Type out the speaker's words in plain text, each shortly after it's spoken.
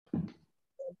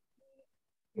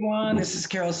Everyone, this is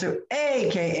Carol Sue,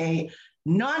 aka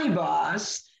Naughty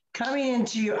Boss, coming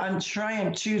into you on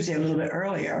Triumph Tuesday a little bit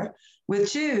earlier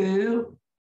with two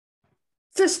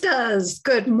sisters.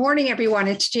 Good morning, everyone.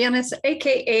 It's Janice,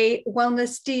 aka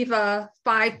Wellness Diva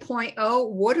 5.0.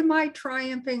 What am I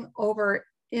triumphing over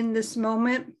in this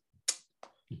moment?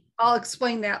 I'll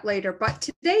explain that later. But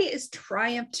today is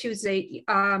Triumph Tuesday,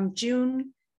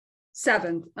 June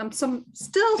 7th. I'm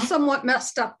still somewhat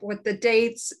messed up with the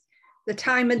dates, the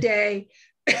time of day,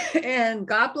 and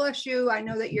God bless you. I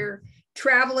know that you're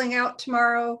traveling out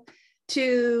tomorrow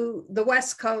to the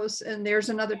West Coast and there's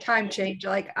another time change.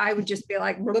 Like I would just be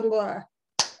like, blah, blah, blah.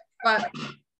 But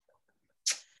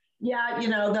yeah,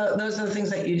 those are the things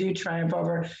that you do triumph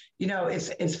over.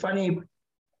 It's funny,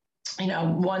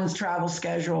 one's travel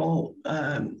schedule,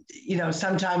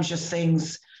 sometimes just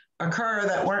things occur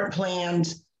that weren't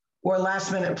planned or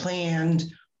last minute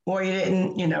planned, or you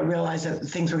didn't, realize that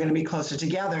things were going to be closer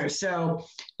together. So,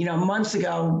 months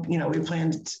ago, we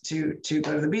planned to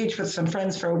go to the beach with some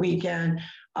friends for a weekend.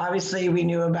 Obviously, we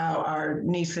knew about our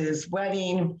niece's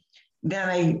wedding.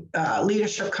 Then a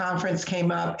leadership conference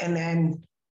came up, and then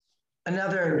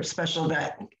another special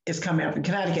event is coming up in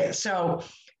Connecticut. So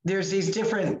there's these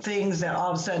different things that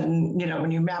all of a sudden,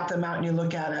 when you map them out and you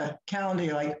look at a calendar,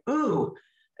 you're like, ooh,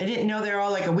 I didn't know they're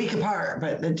all like a week apart,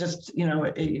 but it just,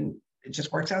 it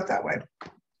just works out that way.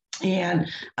 And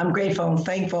I'm grateful and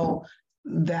thankful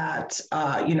that,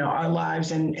 our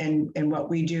lives and what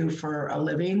we do for a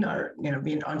living are,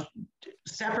 being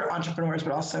separate entrepreneurs,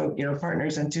 but also,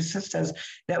 partners and two sisters,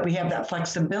 that we have that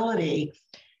flexibility.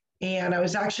 And I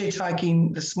was actually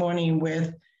talking this morning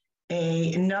with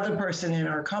another person in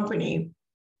our company.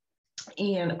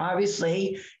 And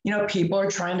obviously, people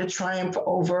are trying to triumph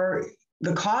over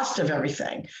the cost of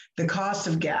everything, the cost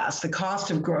of gas, the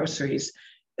cost of groceries,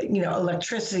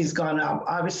 electricity's gone up.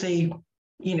 Obviously,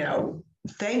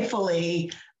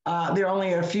 thankfully, there are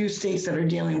only a few states that are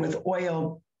dealing with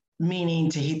oil,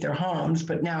 meaning to heat their homes,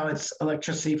 but now it's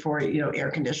electricity for, air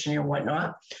conditioning and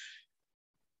whatnot.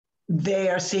 They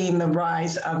are seeing the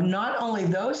rise of not only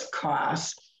those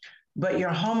costs, but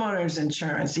your homeowner's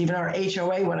insurance. Even our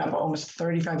HOA went up almost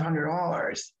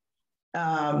 $3,500.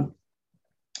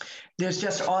 There's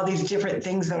just all these different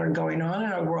things that are going on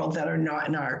in our world that are not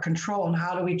in our control. And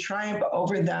how do we triumph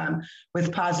over them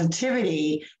with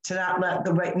positivity to not let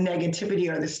the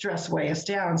negativity or the stress weigh us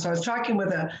down? So I was talking with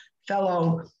a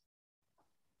fellow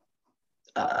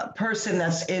person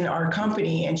that's in our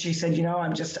company, and she said,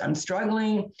 I'm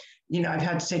struggling. I've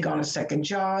had to take on a second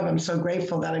job. I'm so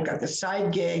grateful that I've got this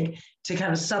side gig to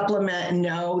kind of supplement and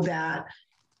know that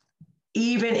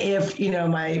even if,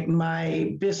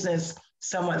 my business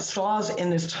somewhat stalls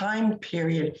in this time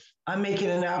period, I'm making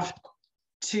enough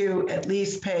to at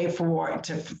least pay for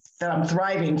that I'm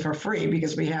thriving for free,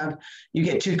 because you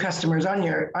get two customers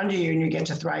under you and you get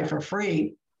to thrive for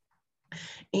free.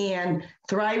 And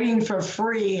thriving for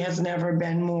free has never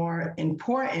been more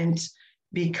important,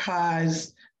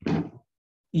 because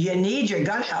you need your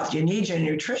gut health, you need your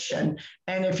nutrition.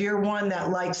 And if you're one that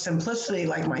likes simplicity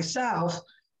like myself,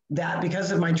 that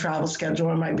because of my travel schedule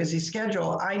and my busy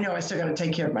schedule, I know I still got to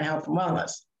take care of my health and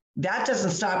wellness. That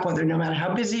doesn't stop no matter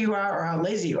how busy you are or how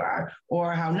lazy you are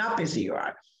or how not busy you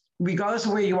are. Regardless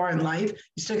of where you are in life,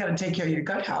 you still got to take care of your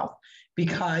gut health,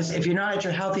 because if you're not at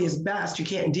your healthiest best, you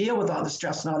can't deal with all the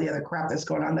stress and all the other crap that's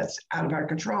going on that's out of our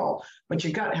control. But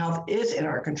your gut health is in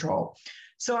our control.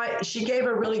 So she gave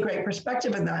a really great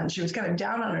perspective in that, and she was kind of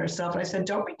down on herself. And I said,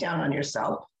 don't be down on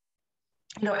yourself.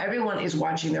 Everyone is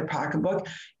watching their pocketbook.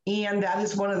 And that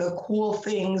is one of the cool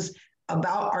things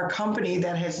about our company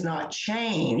that has not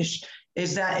changed,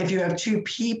 is that if you have two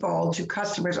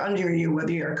customers under you,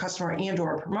 whether you're a customer and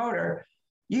or a promoter,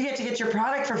 you get to get your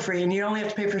product for free and you only have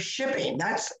to pay for shipping.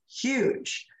 That's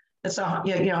huge. That's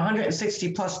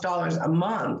 $160+ a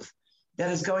month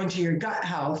that is going to your gut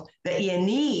health that you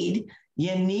need.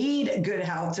 You need good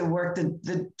health to work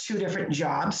the two different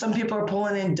jobs. Some people are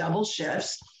pulling in double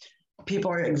shifts.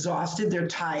 People are exhausted, they're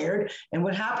tired. And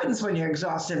what happens when you're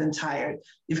exhausted and tired?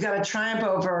 You've got to triumph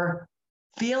over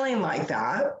feeling like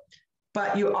that.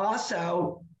 But you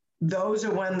also, those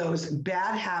are when those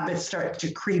bad habits start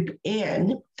to creep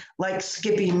in, like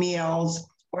skipping meals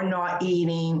or not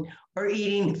eating, or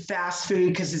eating fast food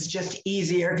because it's just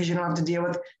easier because you don't have to deal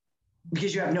with,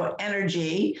 because you have no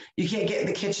energy. You can't get in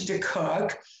the kitchen to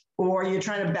cook, or you're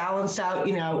trying to balance out,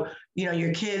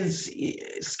 your kids'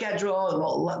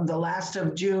 schedule. The last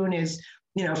of June is,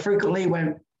 frequently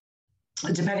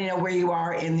depending on where you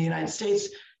are in the United States,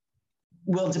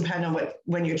 will depend on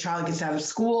when your child gets out of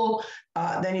school.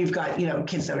 Then you've got,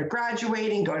 kids that are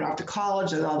graduating, going off to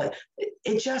college, and all that.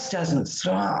 it just doesn't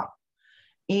stop.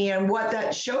 And what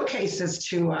that showcases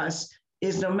to us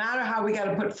is no matter how we got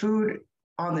to put food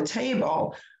on the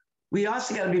table, we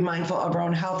also got to be mindful of our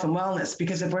own health and wellness,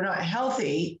 because if we're not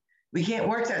healthy, we can't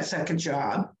work that second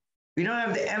job. We don't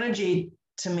have the energy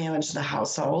to manage the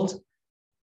household.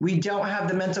 We don't have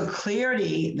the mental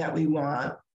clarity that we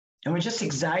want. And we're just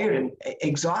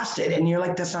exhausted. And you're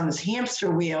like this on this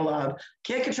hamster wheel of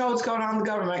can't control what's going on in the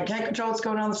government, can't control what's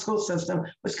going on in the school system,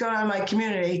 what's going on in my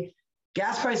community.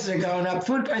 Gas prices are going up,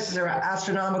 food prices are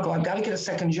astronomical. I've got to get a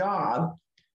second job.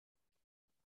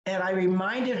 And I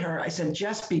reminded her, I said,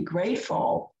 just be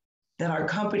grateful that our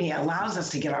company allows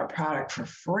us to get our product for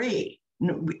free.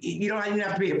 You don't even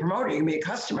have to be a promoter, you can be a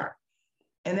customer.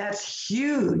 And that's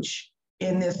huge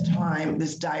in this time,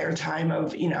 this dire time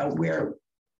of, where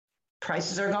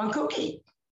prices are gone kooky.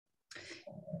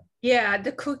 Yeah,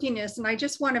 the kookiness. And I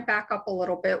just want to back up a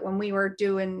little bit.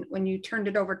 When you turned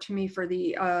it over to me for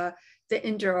the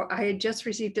intro, I had just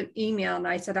received an email and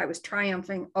I said I was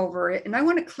triumphing over it. And I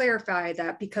want to clarify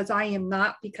that, because I am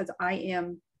not, because I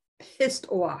am pissed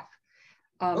off.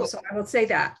 So I will say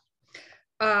that.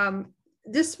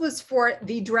 This was for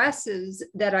the dresses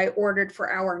that I ordered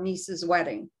for our niece's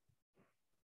wedding,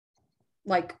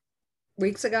 like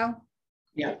weeks ago.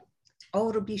 Yeah. Oh,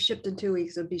 it'll be shipped in 2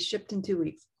 weeks. It'll be shipped in 2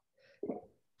 weeks.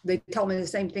 They tell me the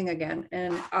same thing again.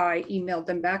 And I emailed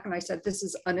them back and I said, this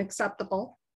is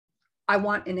unacceptable. I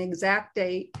want an exact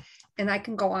date. And I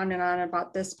can go on and on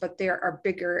about this, but there are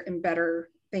bigger and better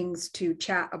things to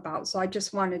chat about. So I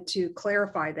just wanted to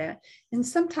clarify that. And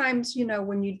sometimes,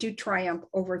 when you do triumph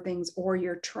over things, or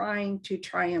you're trying to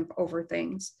triumph over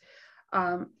things,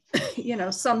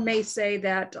 some may say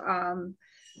that,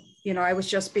 I was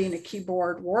just being a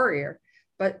keyboard warrior,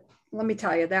 but let me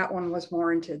tell you, that one was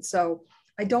warranted. So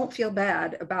I don't feel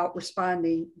bad about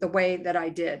responding the way that I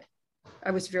did.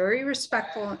 I was very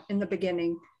respectful in the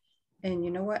beginning. And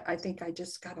you know what? I think I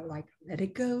just got to let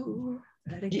it go.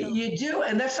 Let it go. You do.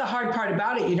 And that's the hard part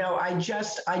about it. I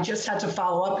just had to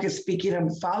follow up, because speaking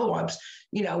of follow-ups,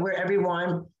 where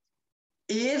everyone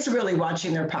is really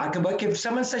watching their pocketbook. If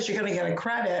someone says you're going to get a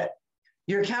credit,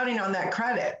 you're counting on that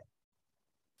credit.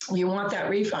 You want that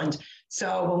refund.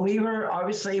 So when we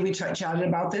chatted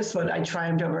about this, but I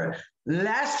triumphed over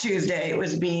last Tuesday, it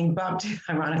was being bumped.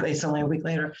 Ironically, it's only a week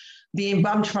later, being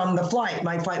bumped from the flight.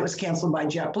 My flight was canceled by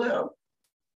JetBlue.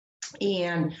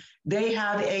 And they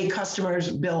have a customer's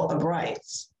bill of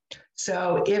rights.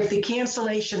 So if the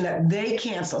cancellation that they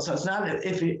cancel, so it's not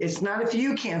if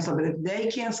you cancel, but if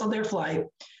they cancel their flight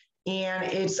and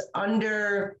it's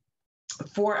under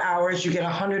 4 hours, you get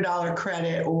 $100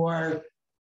 credit, or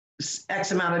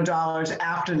X amount of dollars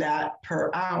after that per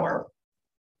hour.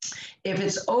 If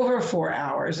it's over 4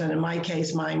 hours, and in my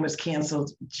case, mine was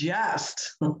canceled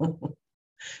just over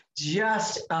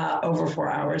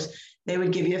 4 hours, they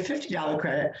would give you a $50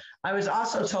 credit. I was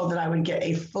also told that I would get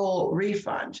a full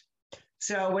refund.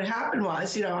 So what happened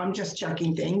was, I'm just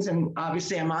checking things, and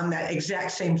obviously I'm on that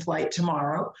exact same flight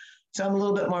tomorrow. So I'm a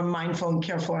little bit more mindful and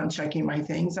careful on checking my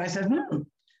things. And I said,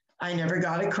 I never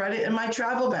got a credit in my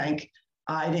travel bank.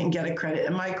 I didn't get a credit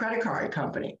in my credit card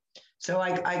company. So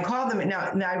I called them.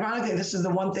 Now, ironically, this is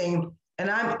the one thing, and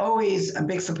I'm always a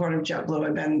big supporter of JetBlue.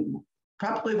 I've been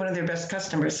probably one of their best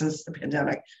customers since the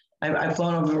pandemic. I've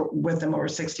flown over with them over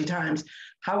 60 times.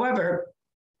 However,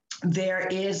 there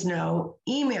is no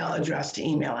email address to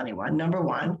email anyone, number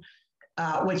one,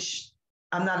 which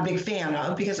I'm not a big fan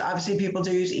of, because obviously people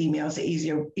do use email. It's an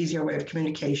easier way of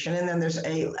communication. And then there's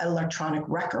an electronic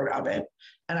record of it.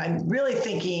 And I'm really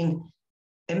thinking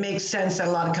it makes sense that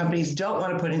a lot of companies don't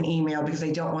want to put an email because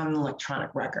they don't want an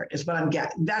electronic record, is what I'm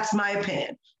getting. That's my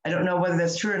opinion. I don't know whether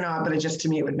that's true or not, but to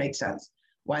me, it would make sense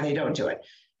why they don't do it.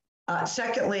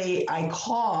 Secondly, I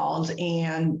called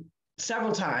and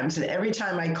several times, and every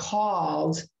time I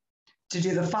called to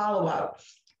do the follow-up,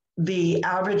 the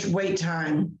average wait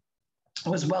time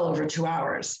was well over 2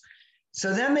 hours.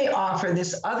 So then they offer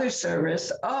this other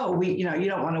service. You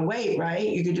don't want to wait, right?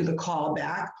 You could do the call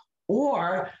back,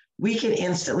 or we can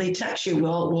instantly text you.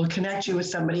 We'll connect you with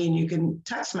somebody and you can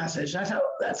text message. And I thought,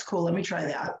 that's cool. Let me try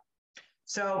that.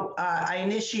 So I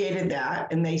initiated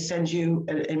that, and they send you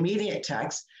an immediate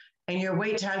text, and your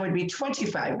wait time would be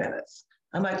 25 minutes.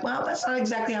 I'm like, well, that's not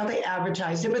exactly how they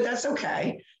advertised it, but that's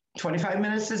okay. 25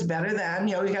 minutes is better than,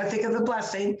 you got to think of the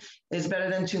blessing, is better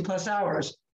than 2+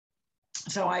 hours.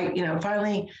 So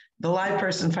finally, the live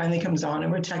person finally comes on,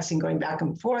 and we're texting, going back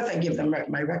and forth. I give them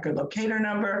my record locator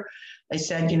number. I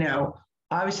said,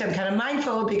 obviously I'm kind of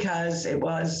mindful, because it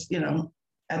was,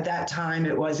 at that time,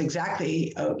 it was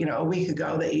exactly, a week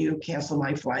ago that you canceled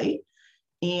my flight.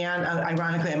 And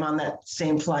ironically, I'm on that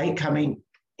same flight coming,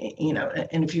 in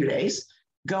a few days,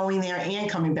 going there and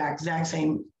coming back,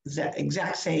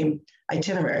 exact same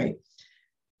itinerary.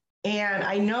 And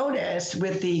I noticed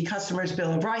with the customer's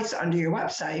bill of rights under your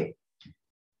website,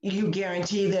 you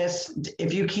guarantee this.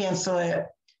 If you cancel it,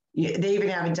 they even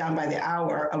have it down by the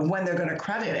hour of when they're going to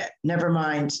credit it, never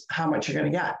mind how much you're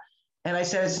going to get. And I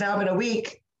said, it's now been a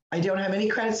week. I don't have any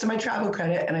credits to my travel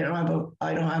credit, and I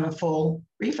don't have a full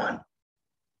refund.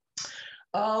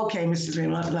 Okay, Mrs.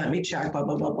 Green, let me check, blah,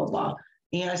 blah, blah, blah, blah.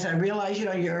 And I said, I realize,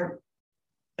 you're,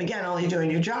 again, only doing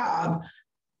your job.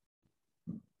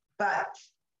 But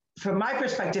from my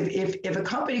perspective, if a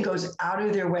company goes out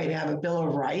of their way to have a bill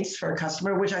of rights for a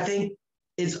customer, which I think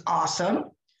is awesome,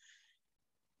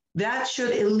 that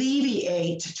should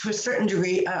alleviate to a certain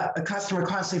degree a customer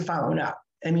constantly following up.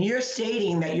 I mean, you're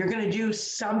stating that you're going to do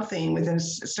something within a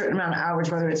certain amount of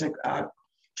hours, whether it's a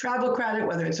travel credit,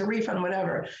 whether it's a refund,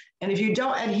 whatever. And if you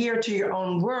don't adhere to your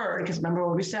own word, because remember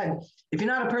what we said, if you're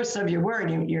not a person of your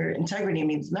word, your integrity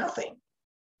means nothing.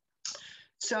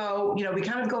 So, we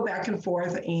kind of go back and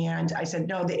forth, and I said,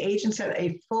 no, the agent said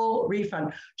a full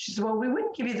refund. She said, well, we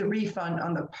wouldn't give you the refund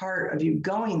on the part of you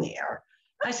going there.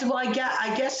 I said, well, I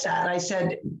guess that. And I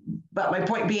said, but my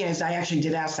point being is I actually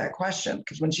did ask that question,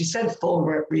 because when she said full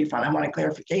refund, I want a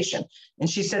clarification. And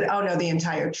she said, oh, no, the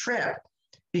entire trip,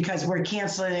 because we're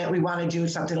canceling it. We want to do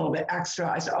something a little bit extra.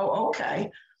 I said, oh, okay.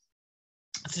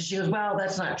 So she goes, well,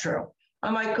 that's not true.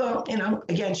 I'm like, well,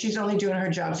 again, she's only doing her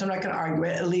job, so I'm not going to argue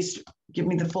it. At least give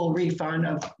me the full refund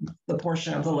of the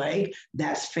portion of the leg.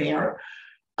 That's fair.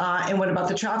 And what about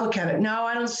the travel credit? No,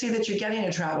 I don't see that you're getting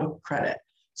a travel credit.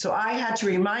 So I had to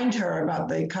remind her about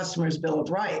the customer's bill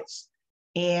of rights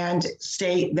and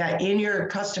state that in your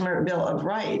customer bill of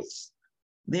rights,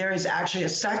 there is actually a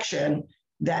section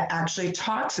that actually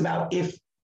talks about if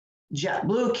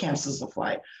JetBlue cancels the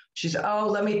flight. She said, oh,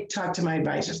 let me talk to my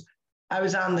advisors. I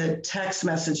was on the text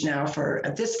message now for,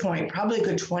 at this point, probably a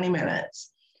good 20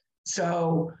 minutes.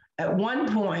 So at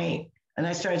one point, and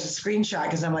I started to screenshot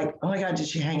because I'm like, oh my God, did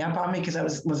she hang up on me? Because I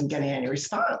wasn't getting any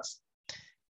response.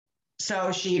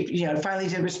 So she, finally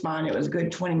did respond. It was a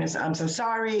good 20 minutes. I'm so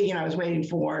sorry. I was waiting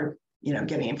for,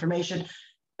 getting information.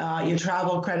 Your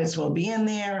travel credits will be in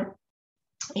there.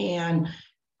 And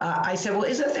I said, well,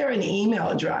 isn't there an email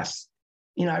address?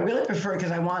 I really prefer,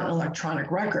 because I want an electronic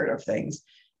record of things.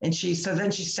 And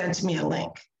then she sent me a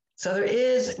link. So there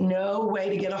is no way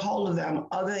to get a hold of them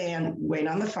other than wait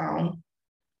on the phone,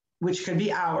 which could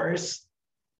be hours,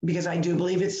 because I do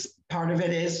believe part of it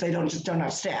is they don't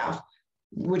have staff,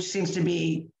 which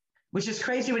is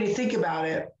crazy when you think about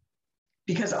it,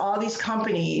 because all these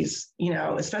companies,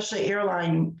 especially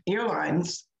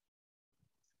airlines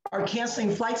are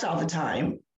canceling flights all the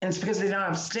time. And it's because they don't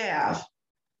have staff.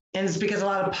 And it's because a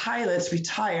lot of pilots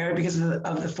retire because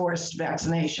of the forced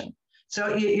vaccination.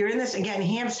 So you're in this, again,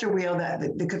 hamster wheel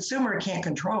that the consumer can't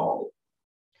control.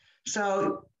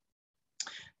 So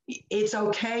it's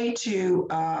okay to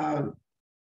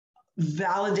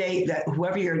validate that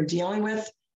whoever you're dealing with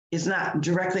is not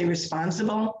directly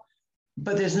responsible,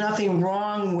 but there's nothing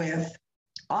wrong with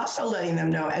also letting them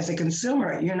know as a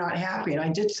consumer, you're not happy. And I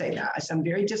did say that. I said, I'm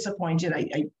very disappointed.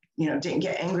 I didn't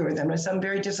get angry with them. I said, I'm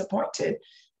very disappointed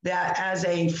that as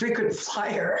a frequent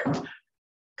flyer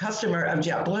customer of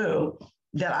JetBlue,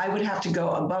 that I would have to go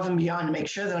above and beyond to make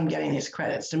sure that I'm getting these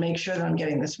credits, to make sure that I'm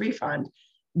getting this refund,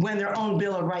 when their own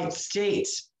bill of rights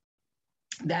states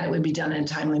that it would be done in a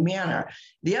timely manner.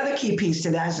 The other key piece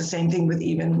to that is the same thing with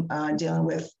even dealing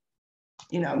with,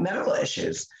 medical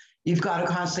issues. You've got to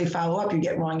constantly follow up. You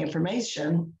get wrong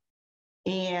information,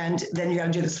 and then you got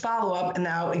to do this follow-up. And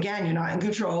now, again, you're not in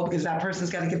control, because that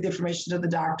person's got to get the information to the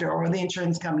doctor or the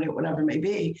insurance company, or whatever it may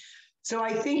be. So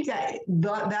I think that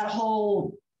that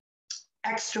whole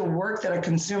extra work that a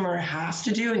consumer has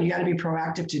to do, and you got to be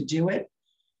proactive to do it,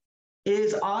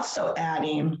 is also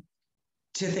adding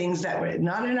to things that were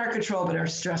not in our control, but are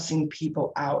stressing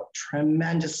people out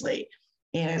tremendously.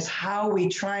 And it's how we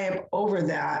triumph over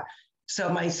that. So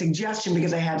my suggestion,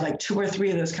 because I had like 2 or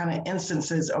 3 of those kind of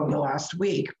instances over the last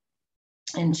week,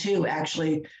 and 2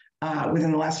 actually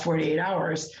within the last 48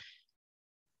 hours,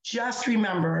 just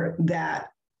remember that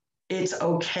it's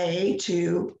okay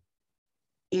to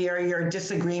air your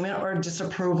disagreement or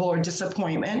disapproval or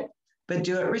disappointment, but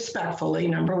do it respectfully,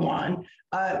 number one.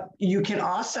 You can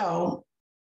also,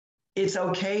 it's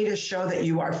okay to show that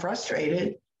you are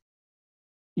frustrated,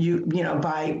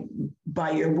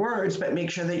 by your words, but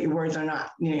make sure that your words are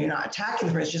not, you're not attacking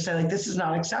the person. Just say, like, this is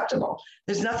not acceptable.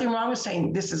 There's nothing wrong with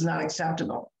saying this is not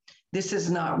acceptable. This is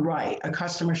not right. A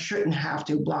customer shouldn't have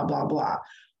to blah, blah, blah.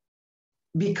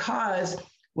 Because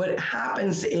what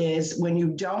happens is when you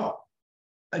don't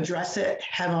address it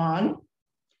head on,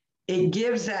 it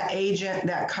gives that agent,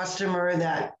 that customer,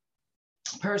 that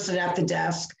person at the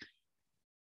desk,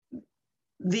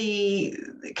 the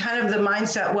kind of the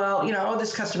mindset, well,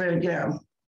 this customer,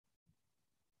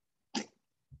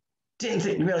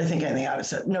 didn't really think anything out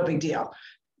of it, no big deal.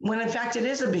 When in fact, it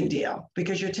is a big deal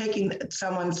because you're taking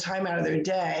someone's time out of their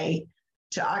day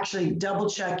to actually double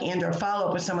check and or follow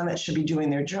up with someone that should be doing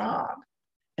their job.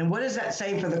 And what is that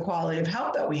saying for the quality of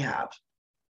help that we have?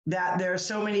 That there are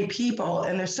so many people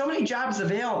and there's so many jobs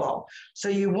available. So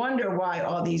you wonder why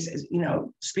all these,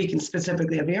 speaking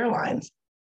specifically of airlines.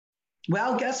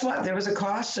 Well, guess what? There was a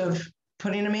cost of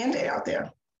putting a mandate out there.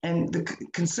 And the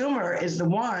consumer is the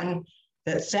one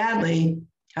that sadly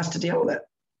has to deal with it.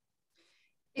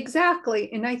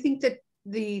 Exactly. And I think that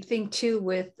the thing too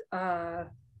with the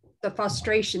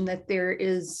frustration that there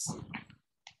is,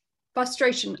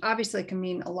 frustration obviously can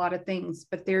mean a lot of things,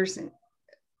 but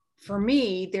for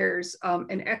me, there's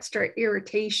an extra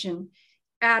irritation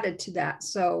added to that.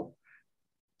 So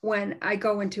when I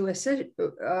go into a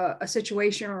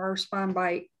situation or respond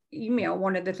by email,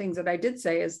 one of the things that I did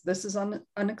say is, this is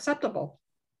unacceptable.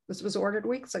 This was ordered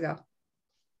weeks ago.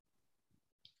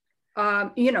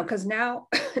 Because now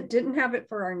didn't have it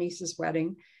for our niece's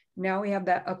wedding. Now we have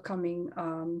that upcoming,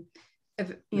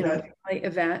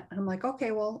 event. I'm like,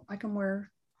 okay, well, I can wear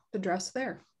the dress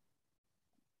there.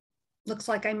 Looks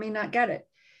like I may not get it.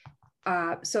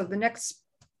 So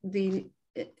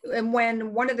and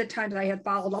when one of the times I had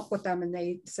followed up with them and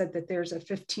they said that there's a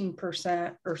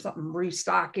 15% or something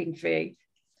restocking fee.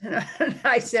 And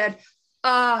I said,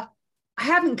 I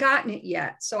haven't gotten it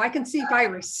yet. So I can see if I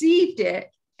received it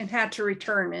and had to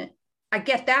return it. I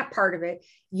get that part of it.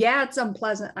 Yeah, it's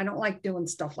unpleasant. I don't like doing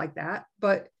stuff like that,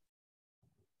 but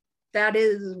that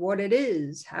is what it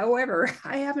is. However,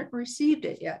 I haven't received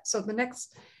it yet. So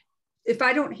if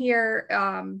I don't hear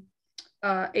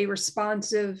a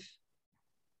responsive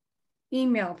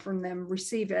email from them,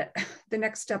 receive it, the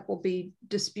next step will be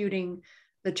disputing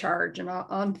the charge. And I'll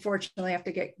unfortunately have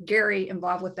to get Gary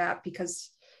involved with that because,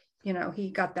 he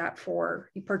got that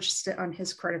he purchased it on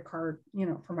his credit card,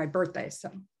 for my birthday. So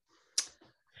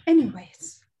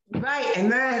anyways. Right.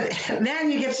 And then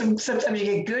you get sometimes you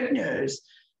get good news.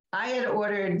 I had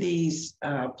ordered these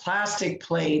plastic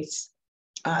plates.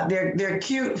 They're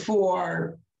cute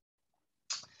for,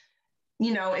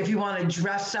 if you want to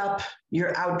dress up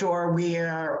your outdoor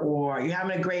wear or you're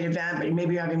having a great event, but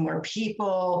maybe you're having more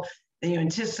people than you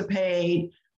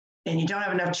anticipate and you don't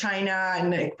have enough china.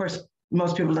 And of course,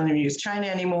 most people don't even use china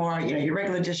anymore. Your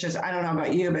regular dishes. I don't know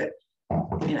about you, but,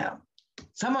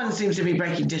 someone seems to be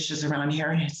breaking dishes around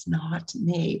here and it's not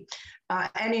me.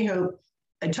 Anywho,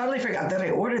 I totally forgot that I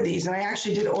ordered these and I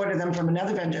actually did order them from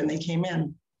another vendor and they came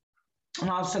in. And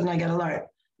all of a sudden I got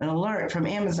an alert from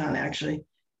Amazon actually.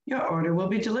 Your order will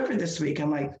be delivered this week. I'm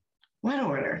like, what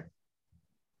order?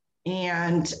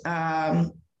 And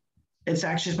it's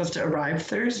actually supposed to arrive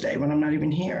Thursday when I'm not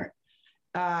even here.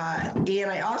 And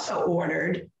I also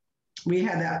ordered, we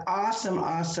had that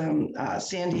awesome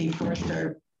Sandy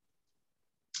Forster.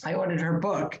 I ordered her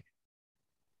book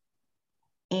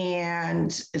and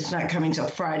it's not coming till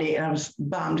Friday. And I was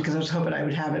bummed because I was hoping I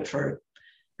would have it for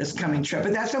this coming trip,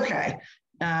 but that's okay.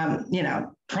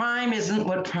 Prime isn't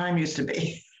what Prime used to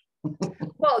be.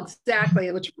 Well,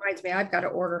 exactly, which reminds me, I've got to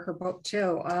order her book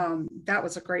too. That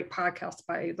was a great podcast,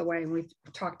 by the way, and we've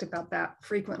talked about that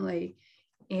frequently.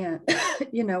 And,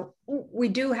 we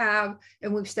do have,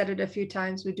 and we've said it a few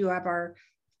times, we do have our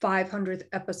 500th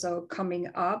episode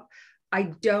coming up.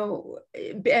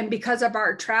 And because of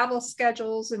our travel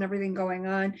schedules and everything going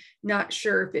on, not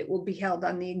sure if it will be held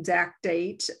on the exact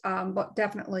date, but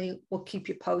definitely we'll keep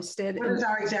you posted. What is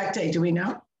our exact date? Do we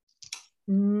know?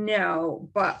 No,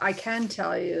 but I can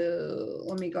tell you,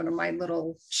 let me go to my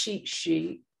little cheat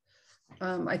sheet.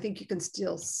 I think you can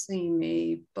still see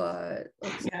me, but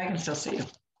yeah, I can still see you.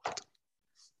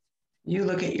 You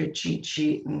look at your cheat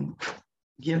sheet and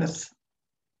give us.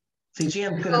 See,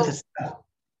 Jan's good at this stuff.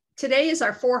 Today is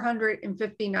our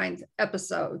 459th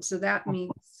episode, so that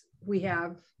means we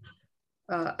have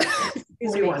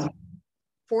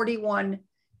 41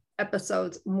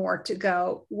 episodes more to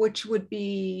go, which would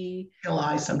be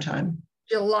July sometime.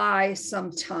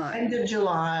 End of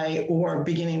July or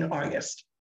beginning of August.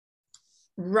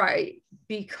 Right,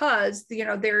 because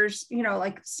there's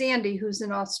like Sandy who's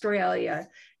in Australia,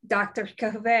 Dr.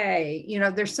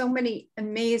 Cavey, there's so many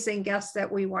amazing guests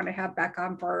that we want to have back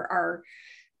on for our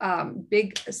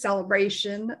big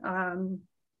celebration. And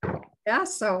I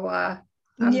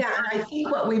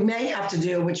think what we may have to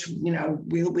do, which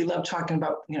we love talking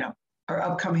about, our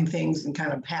upcoming things and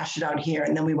kind of hash it out here.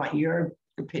 And then we want your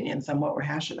opinions on what we're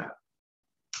hashing out.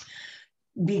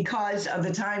 Because of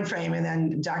the time frame, and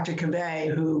then Dr.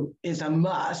 Cavay, who is a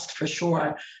must for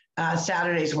sure,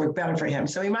 Saturdays work better for him.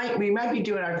 So we might be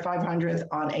doing our 500th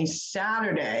on a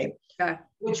Saturday, okay,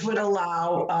 which would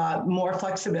allow more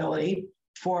flexibility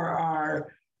for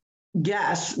our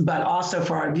guests, but also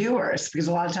for our viewers, because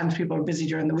a lot of times people are busy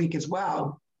during the week as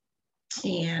well.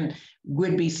 And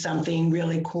would be something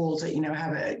really cool to,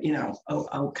 have a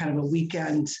kind of a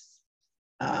weekend,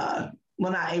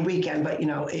 well, not a weekend, but,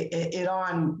 it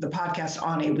on the podcast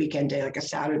on a weekend day, like a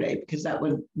Saturday, because that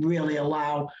would really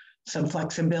allow some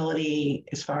flexibility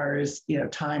as far as,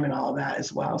 time and all of that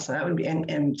as well. So that would be,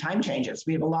 and time changes.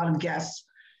 We have a lot of guests.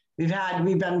 We've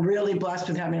been really blessed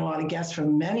with having a lot of guests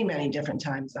from many, many different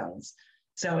time zones.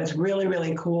 So it's really,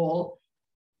 really cool.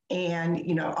 And,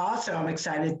 also I'm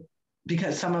excited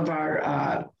because some of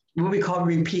our, what we call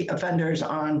repeat offenders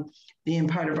on being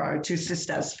part of our Two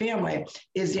Sisters family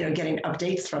is, getting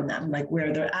updates from them, like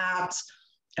where they're at.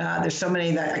 There's so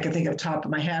many that I can think of top of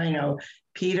my head.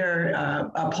 Peter,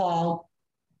 Paul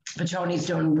Pacioni's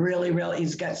doing really,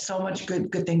 he's got so much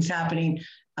good things happening.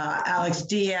 Alex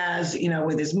Diaz,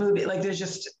 with his movie, like there's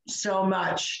just so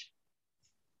much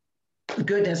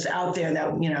goodness out there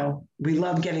that, we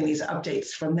love getting these updates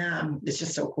from them. It's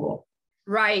just so cool.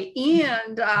 Right.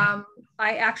 And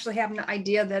I actually have an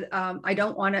idea that I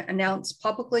don't want to announce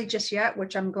publicly just yet,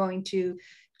 which I'm going to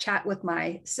chat with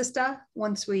my sister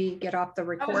once we get off the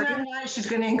recording. Oh, nice. She's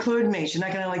going to include me. She's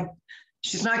not going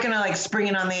to spring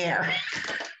it on the air.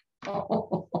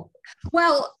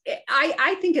 Well,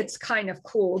 I think it's kind of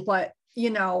cool, but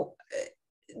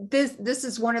this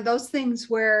is one of those things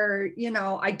where,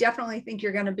 I definitely think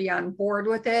you're going to be on board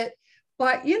with it,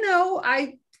 but you're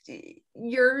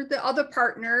the other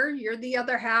partner, you're the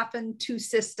other half and Two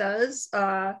Sisters.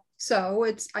 So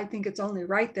I think it's only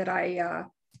right that I,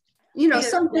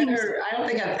 some things. I don't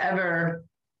think I've ever,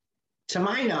 to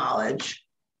my knowledge,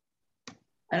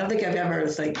 I don't think I've ever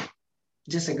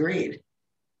disagreed.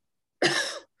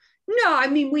 No,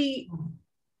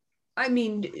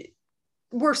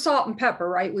 we're salt and pepper,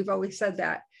 right? We've always said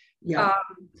that. Yeah.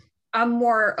 I'm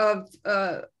more of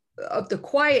the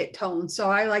quiet tone.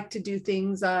 So I like to do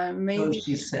things maybe. So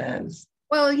she says.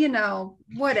 Well,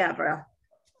 whatever.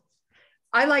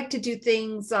 I like to do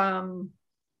things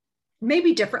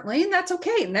maybe differently, and that's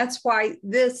okay. And that's why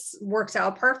this works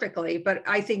out perfectly. But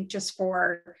I think just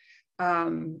for, I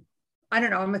don't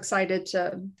know, I'm excited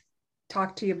to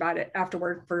talk to you about it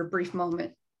afterward for a brief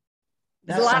moment.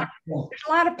 There's a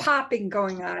lot of popping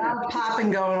going on. A lot of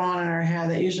popping going on in our head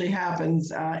that usually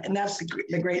happens. And that's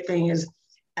the great thing is,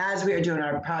 as we are doing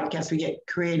our podcast, we get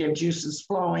creative juices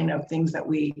flowing of things that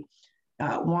we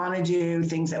want to do,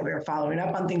 things that we're following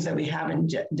up on, things that we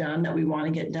haven't done that we want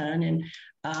to get done. And,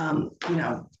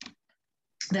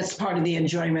 that's part of the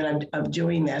enjoyment of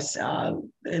doing this.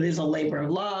 It is a labor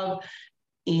of love.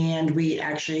 And we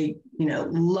actually,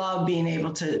 love being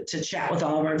able to chat with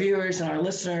all of our viewers and our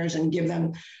listeners and give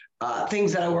them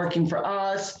things that are working for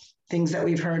us, things that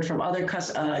we've heard from other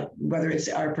whether it's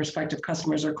our prospective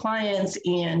customers or clients,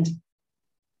 and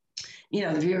the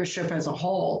viewership as a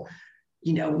whole.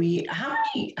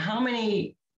 How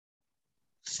many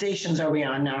stations are we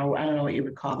on now? I don't know what you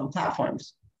would call them,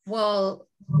 platforms. Well,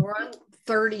 we're on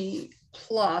 30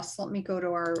 plus. Let me go to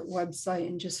our website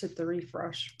and just hit the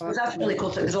refresh button. That's really cool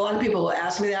because a lot of people will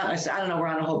ask me that, and I say, I don't know, we're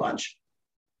on a whole bunch.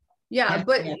 Yeah,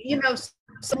 but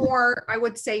some more, I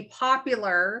would say,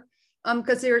 popular,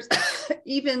 because there's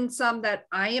even some that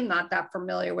I am not that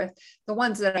familiar with. The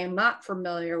ones that I'm not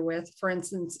familiar with, for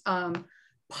instance,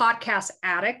 Podcast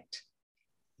Addict,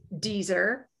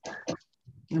 Deezer,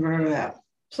 never heard of that.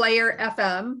 Player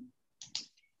FM.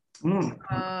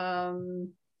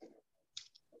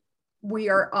 We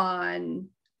are on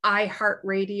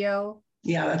iHeartRadio.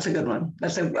 Yeah, that's a good one.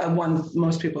 That's a one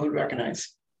most people would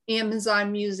recognize.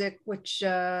 Amazon Music, which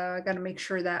I got to make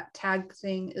sure that tag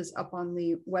thing is up on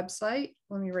the website.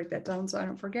 Let me write that down so I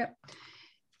don't forget.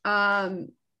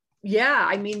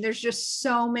 There's just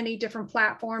so many different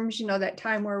platforms. That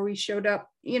time where we showed up,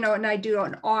 and I do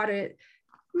an audit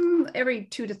every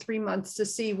 2 to 3 months to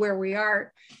see where we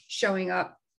are showing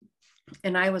up.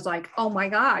 And I was like, oh my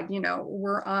God,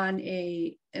 we're on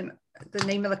and the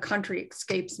name of the country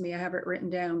escapes me. I have it written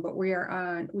down, but we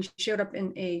showed up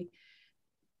in a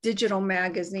digital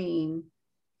magazine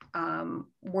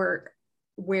where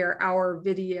our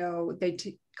video, they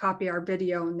copy our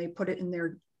video and they put it in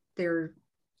their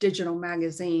digital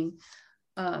magazine.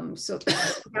 So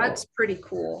that's pretty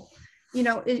cool.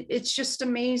 It's just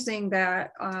amazing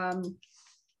that,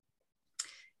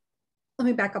 let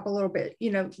me back up a little bit.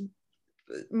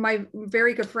 My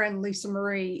very good friend, Lisa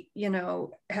Marie,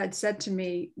 had said to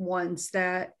me once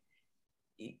that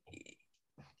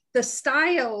the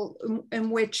style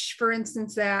in which, for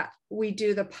instance, that we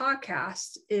do the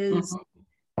podcast is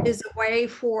a way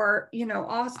for,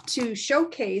 us to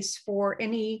showcase for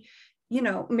any,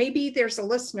 maybe there's a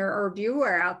listener or a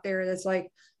viewer out there that's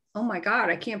like, oh my God,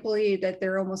 I can't believe that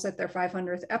they're almost at their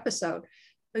 500th episode.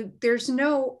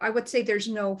 I would say there's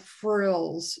no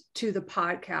frills to the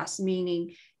podcast,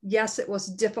 meaning, yes, it was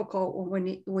difficult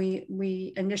when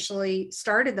we initially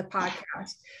started the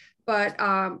podcast, but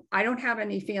I don't have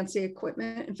any fancy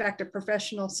equipment. In fact, a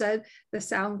professional said the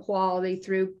sound quality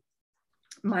through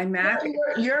my Mac.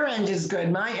 Your end is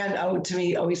good. My end, to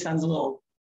me, always sounds a little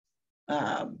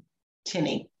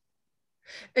tinny.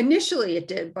 Initially it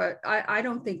did, but I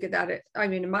don't think that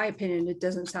in my opinion, it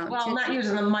doesn't sound. Well, I'm not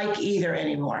using the mic either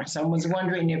anymore. So I was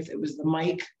wondering if it was the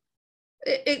mic.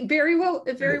 It very well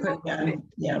could be.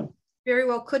 Yeah. Very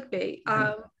well could be.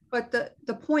 But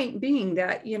the point being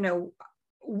that,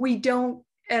 we don't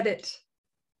edit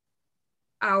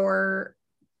our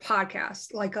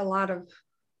podcast like a lot of,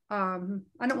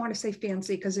 I don't want to say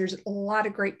fancy, because there's a lot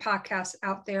of great podcasts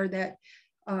out there that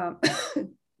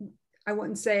I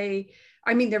wouldn't say,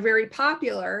 they're very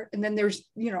popular. And then there's,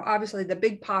 obviously the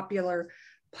big popular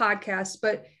podcasts,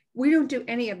 but we don't do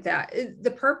any of that.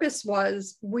 The purpose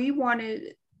was we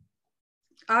wanted,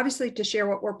 obviously, to share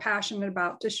what we're passionate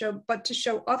about, to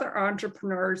show other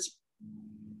entrepreneurs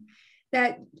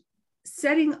that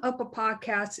setting up a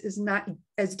podcast is not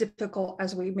as difficult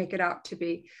as we make it out to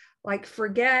be. Like,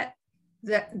 forget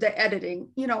the editing,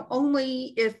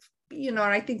 only if, and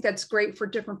I think that's great for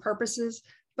different purposes,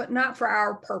 but not for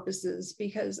our purposes,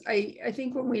 because I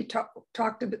think when we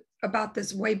talked about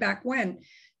this way back when,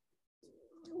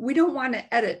 we don't want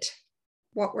to edit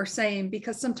what we're saying,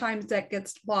 because sometimes that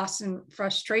gets lost in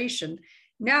frustration.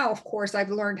 Now, of course, I've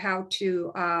learned how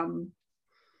to,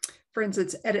 for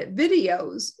instance, edit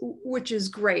videos, which is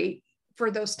great for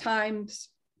those times.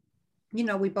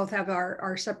 We both have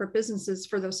our separate businesses,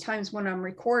 for those times when I'm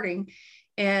recording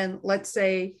and let's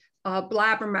say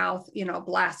blabbermouth,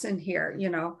 blasts in here,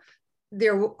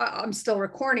 I'm still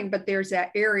recording, but there's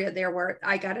that area there where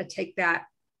I got to take that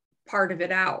part of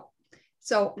it out.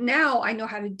 So now I know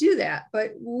how to do that,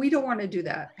 but we don't want to do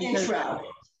that. Intro.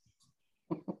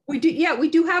 We do. Yeah, we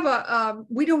do have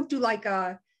we don't do like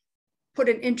put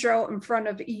an intro in front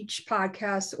of each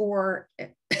podcast or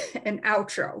an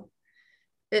outro.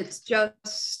 It's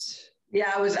just.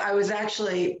 Yeah, I was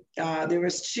actually, there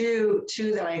was two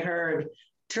that I heard.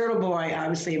 Turtle Boy,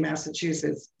 obviously in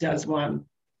Massachusetts, does one.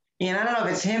 And I don't know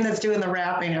if it's him that's doing the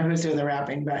rapping or who's doing the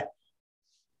rapping, but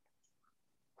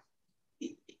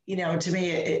to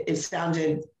me, it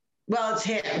sounded, well, it's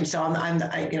him. So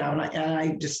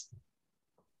I just,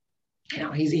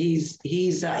 he's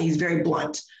very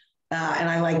blunt, and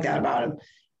I like that about him.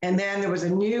 And then there was a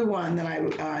new one that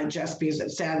I just,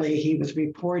 because sadly he was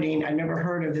reporting, I never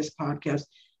heard of this podcast.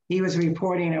 He was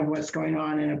reporting of what's going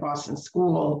on in a Boston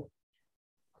school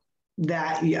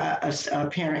that a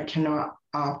parent cannot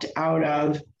opt out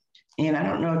of. And I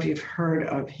don't know if you've heard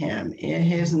of him. And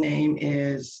his name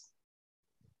is,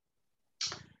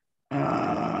 hold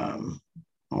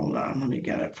on, let me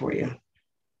get it for you.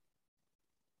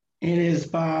 It is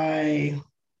by,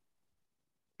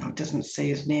 it doesn't say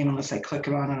his name unless I click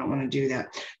it on. I don't want to do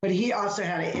that. But he also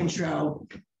had an intro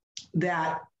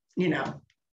that, some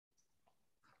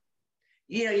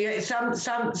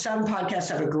podcasts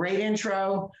have a great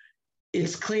intro.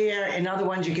 It's clear. In other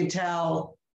ones, you could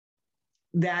tell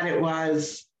that it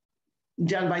was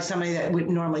done by somebody that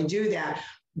wouldn't normally do that.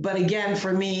 But again,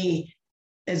 for me,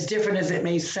 as different as it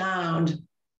may sound,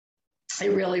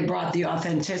 it really brought the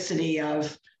authenticity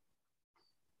of,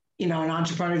 an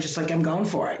entrepreneur, just like, I'm going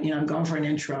for it. I'm going for an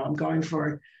intro. I'm going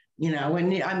for,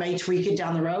 and I may tweak it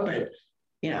down the road, but,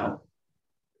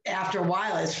 after a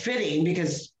while it's fitting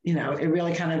because, it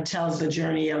really kind of tells the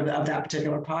journey of that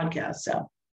particular podcast. So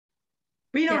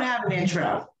we don't have an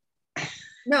intro.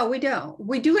 No, we don't.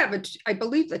 We do have I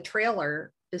believe the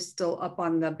trailer is still up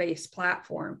on the base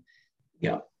platform.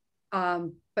 Yeah.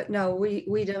 But no,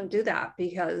 we don't do that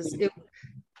because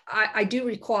I do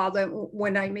recall that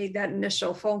when I made that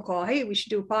initial phone call, hey, we should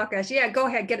do a podcast. Yeah, go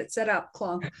ahead, get it set up,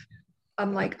 Clunk.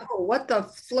 I'm like, oh, what the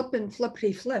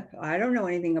flippity flip? I don't know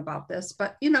anything about this,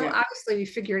 but obviously we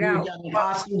figured out. Done an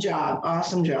awesome job.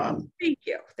 Thank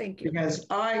you. Because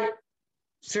I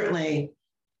certainly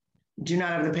do not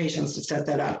have the patience to set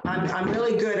that up. I'm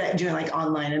really good at doing like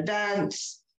online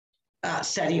events,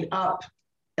 setting up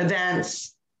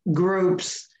events,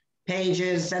 groups,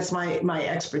 Pages, that's my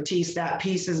expertise. That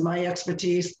piece is my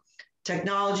expertise.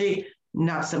 Technology,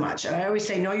 not so much. And I always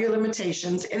say, know your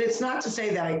limitations. And it's not to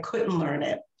say that I couldn't learn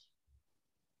it.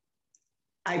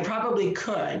 I probably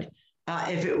could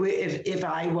if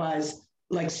I was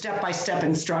like step-by-step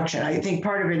instruction. I think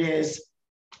part of it is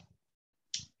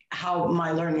how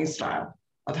my learning style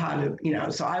of how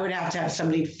to, so I would have to have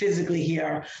somebody physically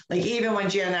here. Like even when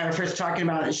Jan and I were first talking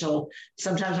about it,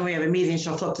 sometimes when we have a meeting,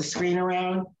 she'll flip the screen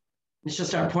around and she'll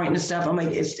start pointing to stuff. I'm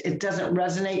like, it doesn't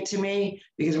resonate to me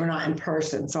because we're not in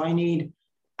person. So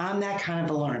I'm that kind of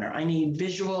a learner. I need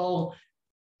visual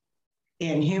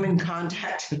and human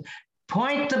contact.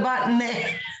 Point the button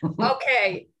there.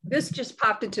 Okay, this just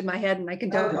popped into my head and I can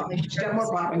definitely got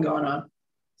more popping going on.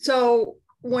 So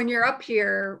when you're up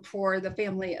here for the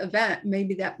family event,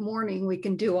 maybe that morning we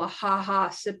can do a ha-ha,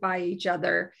 sit by each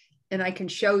other and I can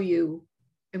show you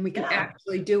and we can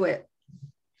actually do it.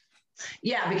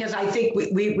 Yeah, because I think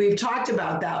we've talked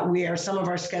about that where some of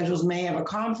our schedules may have a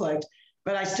conflict,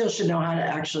 but I still should know how to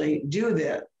actually do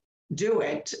it,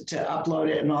 to upload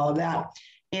it and all of that.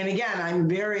 And again, I'm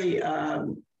very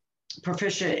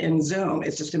proficient in Zoom.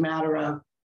 It's just a matter of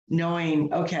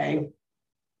knowing, okay,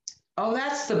 oh,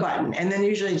 that's the button. And then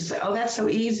usually just say, oh, that's so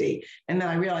easy. And then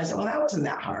I realize, well, that wasn't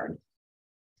that hard.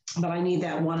 But I need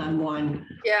that one-on-one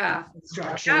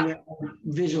instruction,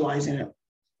 visualizing it.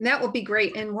 That would be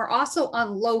great. And we're also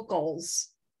on Locals.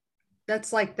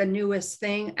 That's like the newest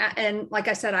thing. And like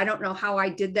I said, I don't know how I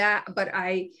did that, but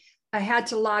I had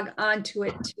to log on to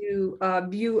it to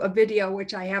view a video,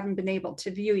 which I haven't been able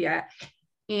to view yet.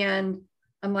 And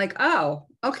I'm like, oh,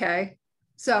 okay.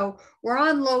 So we're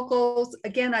on Locals.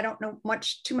 Again, I don't know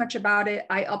too much about it.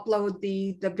 I upload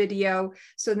the video.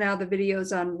 So now the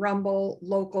video's on Rumble,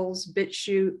 Locals,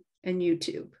 BitChute, and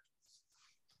YouTube.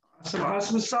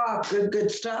 Awesome stuff. Good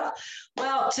stuff.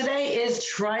 Well, today is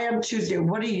Triumph Tuesday.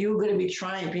 What are you going to be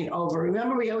triumphing over?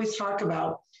 Remember, we always talk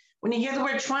about when you hear the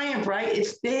word triumph, right?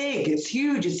 It's big, it's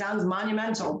huge, it sounds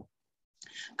monumental.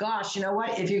 Gosh, you know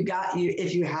what? If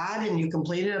you had and you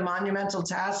completed a monumental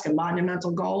task, a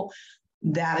monumental goal,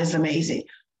 that is amazing.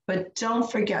 But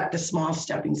don't forget the small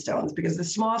stepping stones, because the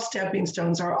small stepping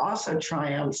stones are also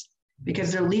triumphs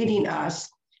because they're leading us.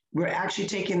 We're actually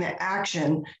taking the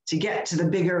action to get to the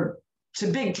bigger, to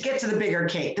get to the bigger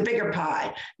cake, the bigger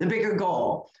pie, the bigger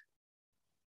goal.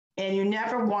 And you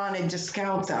never want to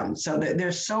discount them. So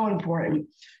they're so important.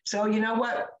 So you know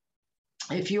what?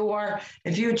 If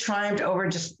you triumphed over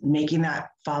just making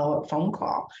that follow-up phone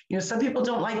call, some people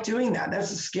don't like doing that.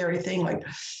 That's a scary thing. Like,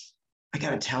 I got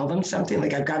to tell them something.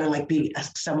 Like, I've got to like be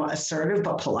somewhat assertive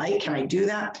but polite. Can I do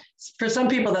that? For some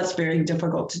people, that's very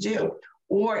difficult to do.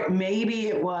 Or maybe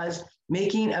it was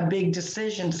making a big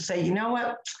decision to say, you know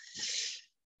what?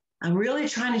 I'm really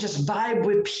trying to just vibe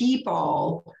with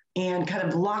people and kind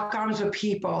of lock arms with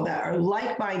people that are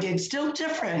like-minded, still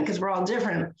different because we're all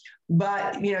different,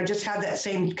 but just have that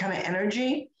same kind of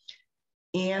energy.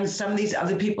 And some of these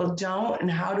other people don't. And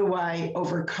how do I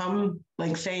overcome,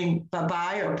 like saying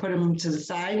bye-bye or put them to the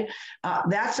side?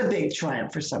 That's a big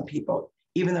triumph for some people,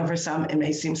 even though for some it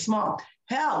may seem small.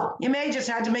 Hell, you may just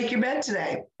have to make your bed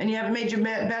today and you haven't made your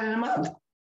bed in a month.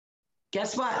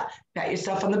 Guess what? Pat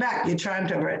yourself on the back. You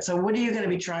triumphed over it. So what are you going to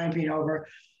be triumphing over?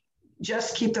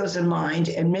 Just keep those in mind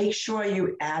and make sure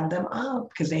you add them up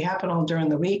because they happen all during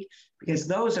the week, because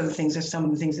those are some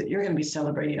of the things that you're going to be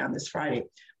celebrating on this Friday.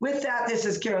 With that, this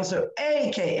is Carol, so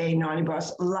AKA Naughty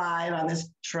Boss, live on this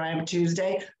Triumph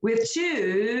Tuesday with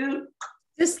two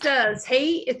sisters.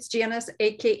 Hey, it's Janice,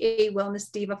 AKA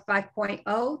Wellness Diva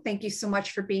 5.0. Thank you so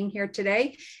much for being here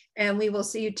today. And we will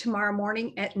see you tomorrow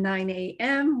morning at 9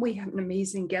 a.m. We have an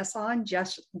amazing guest on,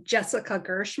 Jessica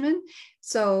Gershman.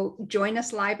 So join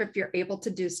us live if you're able to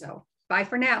do so. Bye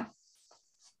for now.